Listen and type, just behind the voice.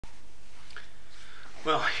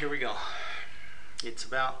Well, here we go. It's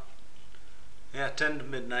about 10 to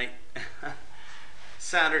midnight.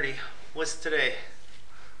 Saturday. What's today,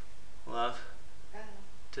 love?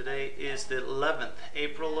 Today is the 11th,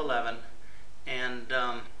 April 11, and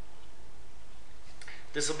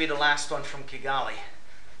this will be the last one from Kigali.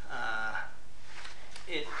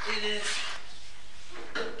 It is.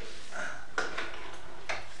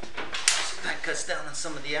 That cuts down on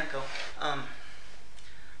some of the echo.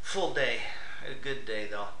 Full day, a good day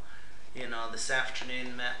though. You know, this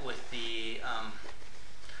afternoon met with the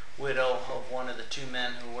widow of one of the two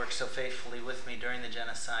men who worked so faithfully with me during the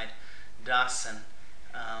genocide, Dawson.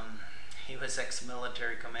 He was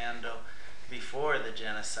ex-military commando before the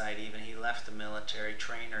genocide even. He left the military,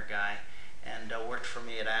 trainer guy, and worked for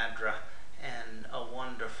me at ADRA, and a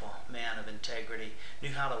wonderful man of integrity. Knew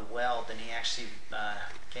how to weld, and he actually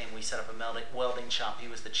we set up a welding shop. He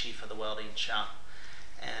was the chief of the welding shop,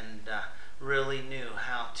 and really knew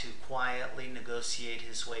how to quietly negotiate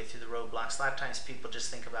his way through the roadblocks. A lot of times people just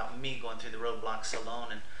think about me going through the roadblocks alone,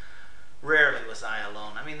 and rarely was I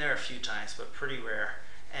alone. I mean, there are a few times, but pretty rare.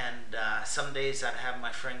 And some days I'd have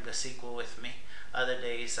my friend Gasequa with me. Other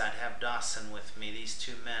days I'd have Dawson with me. These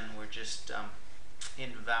two men were just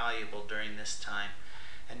invaluable during this time.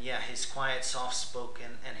 And yeah, his quiet,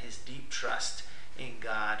 soft-spoken, and his deep trust in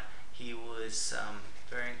God. He was a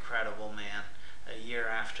very incredible man. A year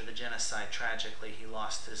after the genocide, tragically, he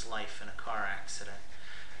lost his life in a car accident.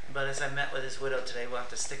 But as I met with his widow today, we'll have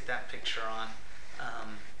to stick that picture on.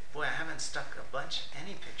 Boy, I haven't stuck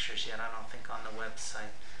any pictures yet, I don't think, on the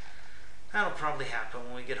website. That'll probably happen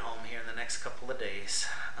when we get home here in the next couple of days.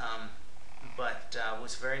 But it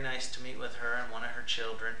was very nice to meet with her and one of her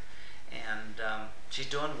children. And she's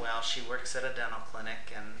doing well. She works at a dental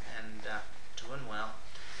clinic and doing well.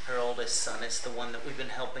 Her oldest son is the one that we've been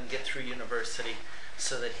helping get through university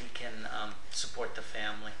so that he can support the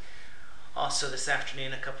family. Also this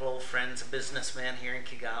afternoon, a couple old friends, a businessman here in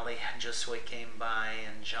Kigali, Josue, came by,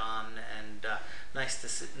 and John, and nice to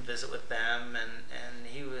sit and visit with them. And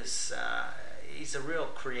he was, he's a real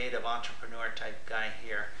creative entrepreneur type guy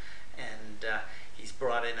here. And he's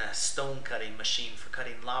brought in a stone cutting machine for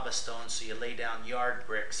cutting lava stones, so you lay down yard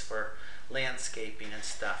bricks for landscaping and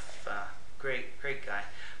stuff. Great guy.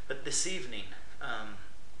 But this evening,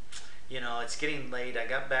 you know, it's getting late. I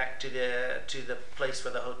got back to the place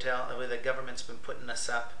where the government's been putting us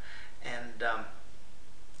up, and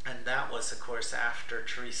that was, of course, after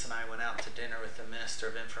Teresa and I went out to dinner with the Minister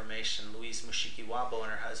of Information, Louise Mushikiwabo,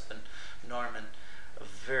 and her husband Norman. A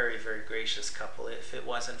very, very gracious couple. If it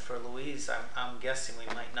wasn't for Louise, I'm guessing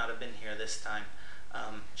we might not have been here this time.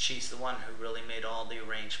 She's the one who really made all the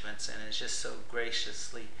arrangements and is just so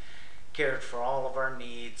graciously cared for all of our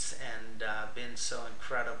needs and been so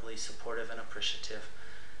incredibly supportive and appreciative.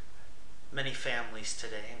 Many families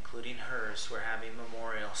today, including hers, were having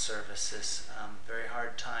memorial services. Very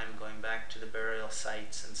hard time going back to the burial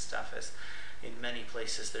sites and stuff, as in many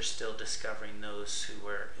places they're still discovering those who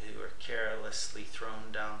were carelessly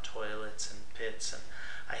thrown down toilets and pits. And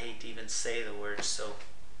I hate to even say the word so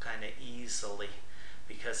kind of easily,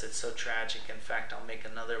 because it's so tragic. In fact, I'll make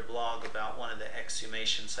another blog about one of the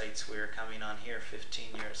exhumation sites we are coming on here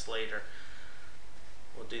 15 years later.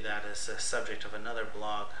 We'll do that as a subject of another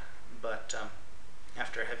blog. But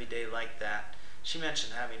after a heavy day like that, she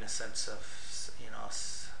mentioned having a sense of, you know,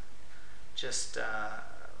 just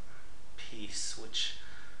peace,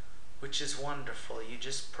 which is wonderful. You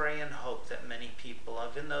just pray and hope that many people,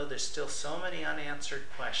 even though there's still so many unanswered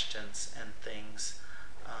questions and things,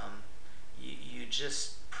 you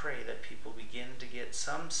just pray that people begin to get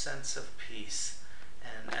some sense of peace,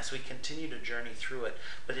 and as we continue to journey through it.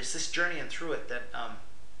 But it's this journeying through it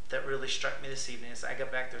that really struck me this evening. As I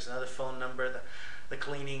got back, there's another phone number, the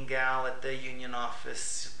cleaning gal at the union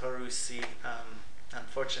office, Parusi.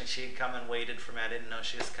 Unfortunately, she had come and waited for me. I didn't know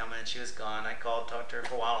she was coming, and she was gone. I called, talked to her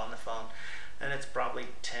for a while on the phone, and it's probably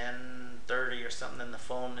 10:30 or something, and the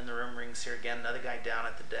phone in the room rings here again. Another guy down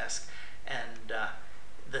at the desk, and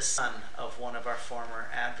the son of one of our former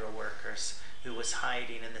ADRA workers who was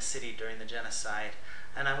hiding in the city during the genocide.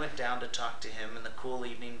 And I went down to talk to him in the cool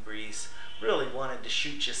evening breeze. Really wanted to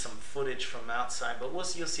shoot you some footage from outside, but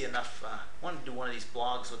you'll see enough. I wanted to do one of these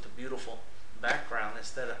blogs with the beautiful background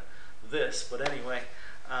instead of this. But anyway,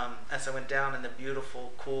 as I went down in the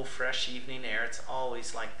beautiful, cool, fresh evening air, it's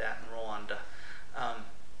always like that in Rwanda,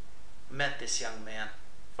 met this young man.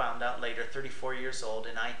 Found out later, 34 years old,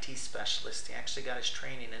 an IT specialist. He actually got his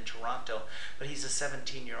training in Toronto, but he's a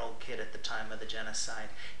 17-year-old kid at the time of the genocide.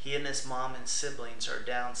 He and his mom and siblings are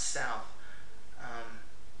down south.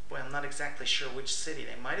 Boy, I'm not exactly sure which city.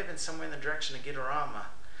 They might have been somewhere in the direction of Gitarama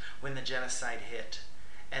when the genocide hit.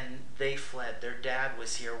 and they fled. Their dad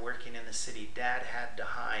was here working in the city. Dad had to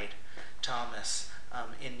hide Thomas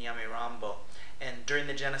in Nyamirambo. And during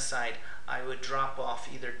the genocide, I would drop off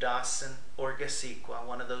either Dawson or Gasikwa,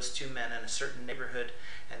 one of those two men, in a certain neighborhood,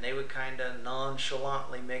 and they would kind of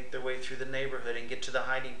nonchalantly make their way through the neighborhood and get to the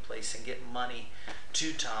hiding place and get money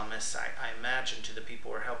to Thomas, I imagine, to the people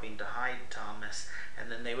who were helping to hide Thomas.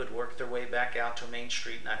 And then they would work their way back out to a main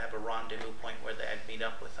street, and I'd have a rendezvous point where I'd meet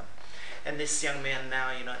up with them. And this young man now,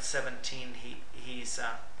 at 17, he's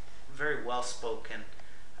very well-spoken,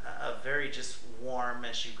 very just warm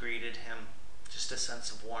as you greeted him, just a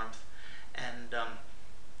sense of warmth. And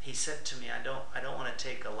he said to me, I don't want to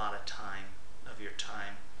take a lot of your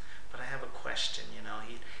time, but I have a question.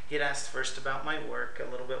 He had asked first about my work, a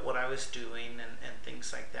little bit what I was doing, and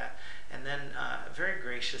things like that. And then very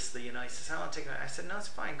graciously, he says, I don't take it. I said, no, it's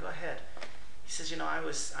fine, go ahead. He says, I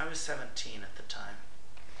was 17 at the time,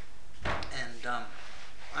 and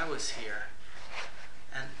I was here,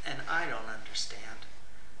 and I don't understand.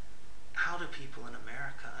 How do people in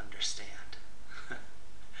America understand?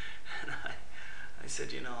 And I said,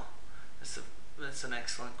 that's an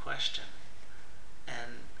excellent question.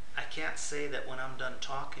 And I can't say that when I'm done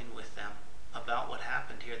talking with them about what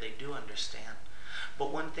happened here, they do understand.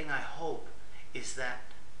 But one thing I hope is that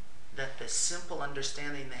the simple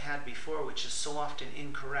understanding they had before, which is so often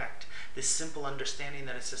incorrect, this simple understanding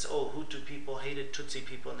that it says, oh, Hutu people hated Tutsi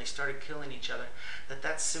people and they started killing each other,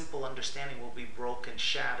 that simple understanding will be broken,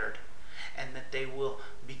 shattered, and that they will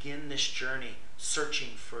begin this journey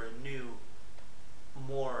searching for a new,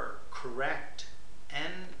 more correct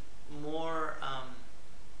and more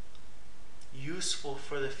useful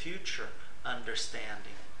for the future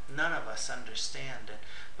understanding. None of us understand it,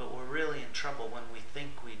 but we're really in trouble when we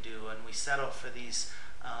think we do, and we settle for these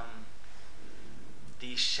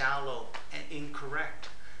shallow and incorrect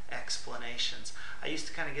explanations. I used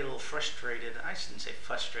to kind of get a little frustrated. I shouldn't say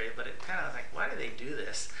frustrated, but it kind of like, why do they do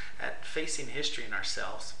this? At facing history in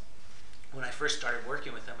ourselves. When I first started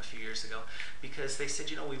working with them a few years ago, because they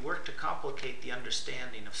said, we work to complicate the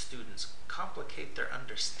understanding of students. Complicate their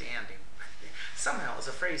understanding. Somehow it was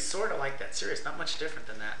a phrase sort of like that, serious, not much different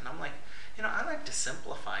than that. And I'm like, I like to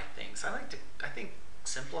simplify things. I think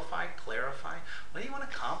simplify, clarify. What do you want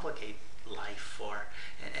to complicate life for?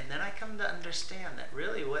 And then I come to understand that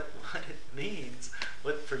really what it means,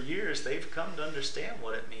 what for years they've come to understand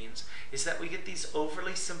what it means, is that we get these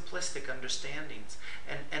overly simplistic understandings,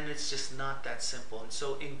 and it's just not that simple. And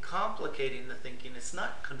so in complicating the thinking, it's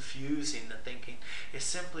not confusing the thinking, it's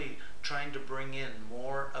simply trying to bring in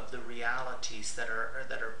more of the realities that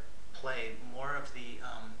are played, more of the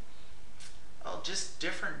just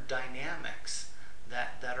different dynamics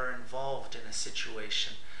that are involved in a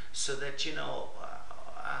situation, so that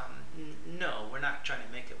no, we're not trying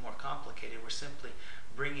to make it more complicated. We're simply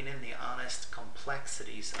bringing in the honest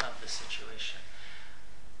complexities of the situation.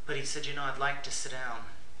 But he said, I'd like to sit down,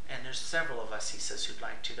 and there's several of us, he says, who'd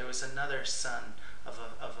like to. There was another son of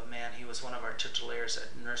a man. He was one of our titulaires,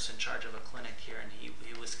 a nurse in charge of a clinic here, and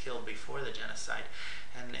he was killed before the genocide.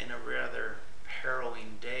 And in a rather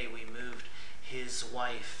harrowing day, we moved his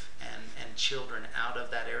wife and children out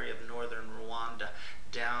of that area of northern Rwanda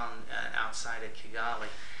down outside of Kigali.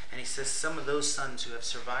 And he says, some of those sons who have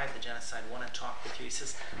survived the genocide want to talk with you. He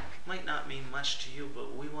says, it might not mean much to you,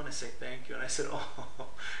 but we want to say thank you. And I said, oh,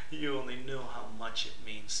 you only know how much it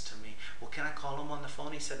means to me. Well, can I call him on the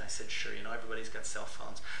phone? He said, and I said, sure, everybody's got cell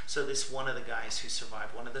phones. So this one of the guys who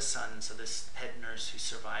survived, one of the sons of this head nurse who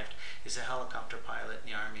survived, is a helicopter pilot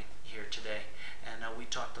in the Army here today. And we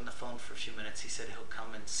talked on the phone for a few minutes. He said he'll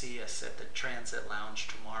come and see us at the transit lounge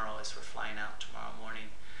tomorrow as we're flying out tomorrow morning.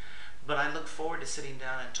 But I look forward to sitting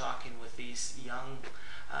down and talking with these young,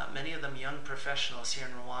 many of them young professionals here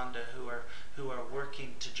in Rwanda who are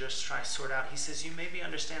working to just try sort out. He says, you maybe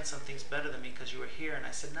understand some things better than me because you were here. And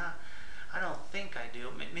I said, nah, I don't think I do.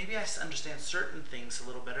 Maybe I understand certain things a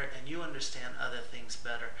little better, and you understand other things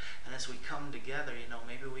better. And as we come together,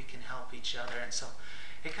 maybe we can help each other. And so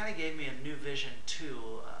it kind of gave me a new vision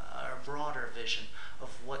too, a broader vision of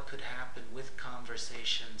what could happen with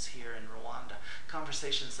conversations here in Rwanda.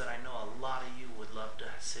 Conversations that I know a lot of you would love to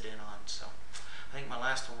sit in on. So I think my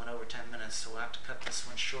last one went over 10 minutes, so we'll have to cut this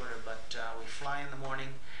one shorter. But we fly in the morning,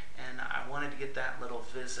 and I wanted to get that little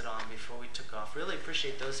visit on before we took off. Really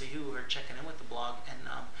appreciate those of you who are checking in with the blog, and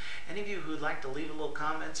any of you who'd like to leave a little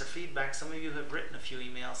comments or feedback. Some of you have written a few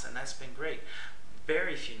emails, and that's been great.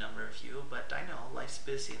 very few number of you, but I know life's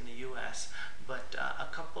busy in the U.S. But a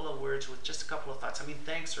couple of words with just a couple of thoughts. I mean,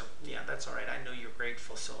 thanks, or yeah, that's all right. I know you're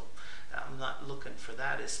grateful, so I'm not looking for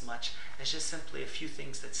that as much. It's just simply a few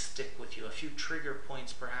things that stick with you, a few trigger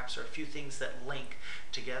points perhaps, or a few things that link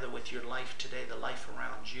together with your life today, the life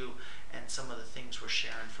around you, and some of the things we're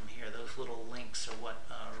sharing from here. Those little links are what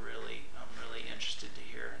really I'm really interested to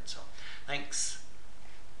hear. And so, thanks.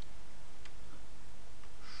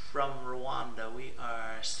 From Rwanda, we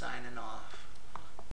are signing off.